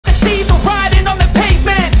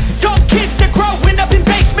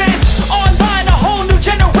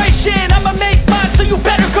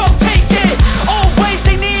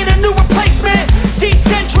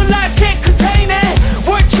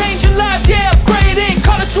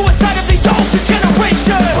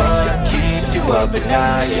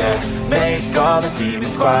night, yeah. Make all the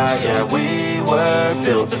demons quiet, yeah. We were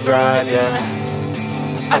built to thrive, yeah.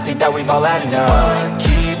 I think that we've all had enough. What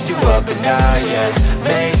keeps you up at night, yeah.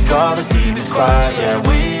 Make all the demons quiet, yeah.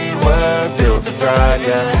 We were built to thrive,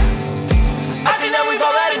 yeah. I think that we've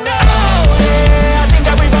all had enough. Oh, yeah, I think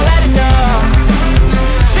that we've all had enough.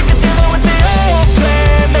 Sick of dealing with the old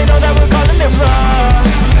plan. They know that we're calling it wrong.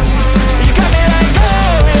 You got me like,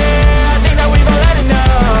 oh yeah, I think that we've all had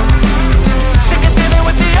enough. Sick of dealing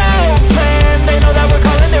with the old plan. They know that we're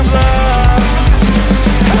calling it wrong.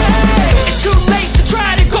 Hey, it's too late to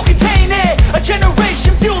try to go contain it. A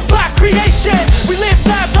generation fueled by creation. We live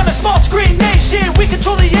lives on a small screen nation. We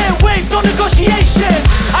control the airwaves, no negotiation.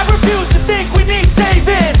 I refuse to think we need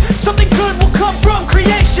saving. Something good will come from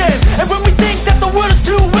creation. And when we think that the world is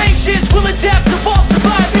too anxious, we'll adapt, evolve,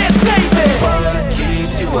 survive and save it. What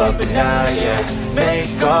keeps you up at night, yeah.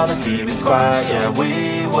 Make all the demons quiet, yeah.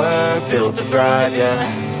 We were built to thrive, yeah.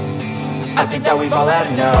 I think that we've all had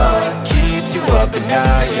enough. What keeps you up at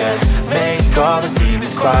night, yeah. Make all the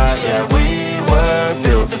demons quiet, yeah. We were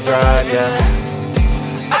built to thrive, yeah.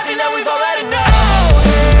 I think that we've all had enough. Oh,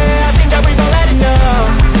 yeah, I think that we've all had enough.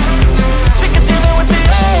 Sick of dealing with the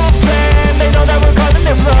old plan. They know that we're calling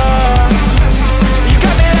it wrong. You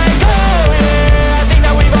got me like, oh yeah, I think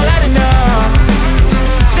that we've all had enough.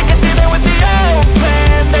 Sick of dealing with the old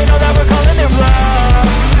plan. They know that we're calling it wrong.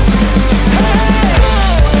 Hey,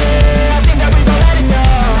 oh yeah, I think that we've all had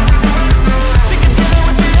enough. Sick of dealing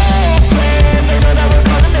with the old plan. They know that we're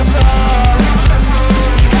calling it wrong.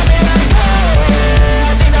 You got me like, oh yeah,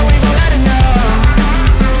 I think that we've all had enough.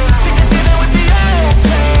 Sick of dealing with the old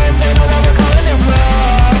plan. They know that we're calling it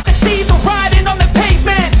wrong. I see the riding on the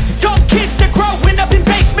pavement. Young kids, they're growing up in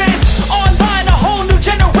basements. Online, a whole new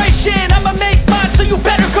generation. I'ma make mine, so you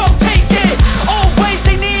better go take it. Always,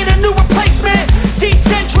 they need a new replacement.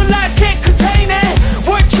 Decentralized, can't contain it.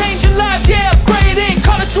 We're changing lives, yeah, upgrading.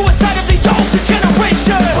 Call it suicide of the older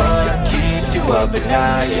generation. What keeps you up at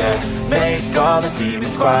night, yeah. Make all the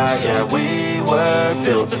demons quiet, yeah. We were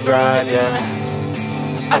built to thrive, yeah.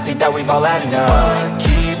 I think that we've all had enough. What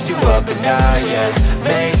keeps you up at night, yeah.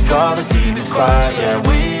 Make all the demons quiet, yeah.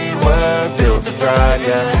 We were built to thrive,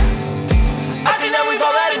 yeah.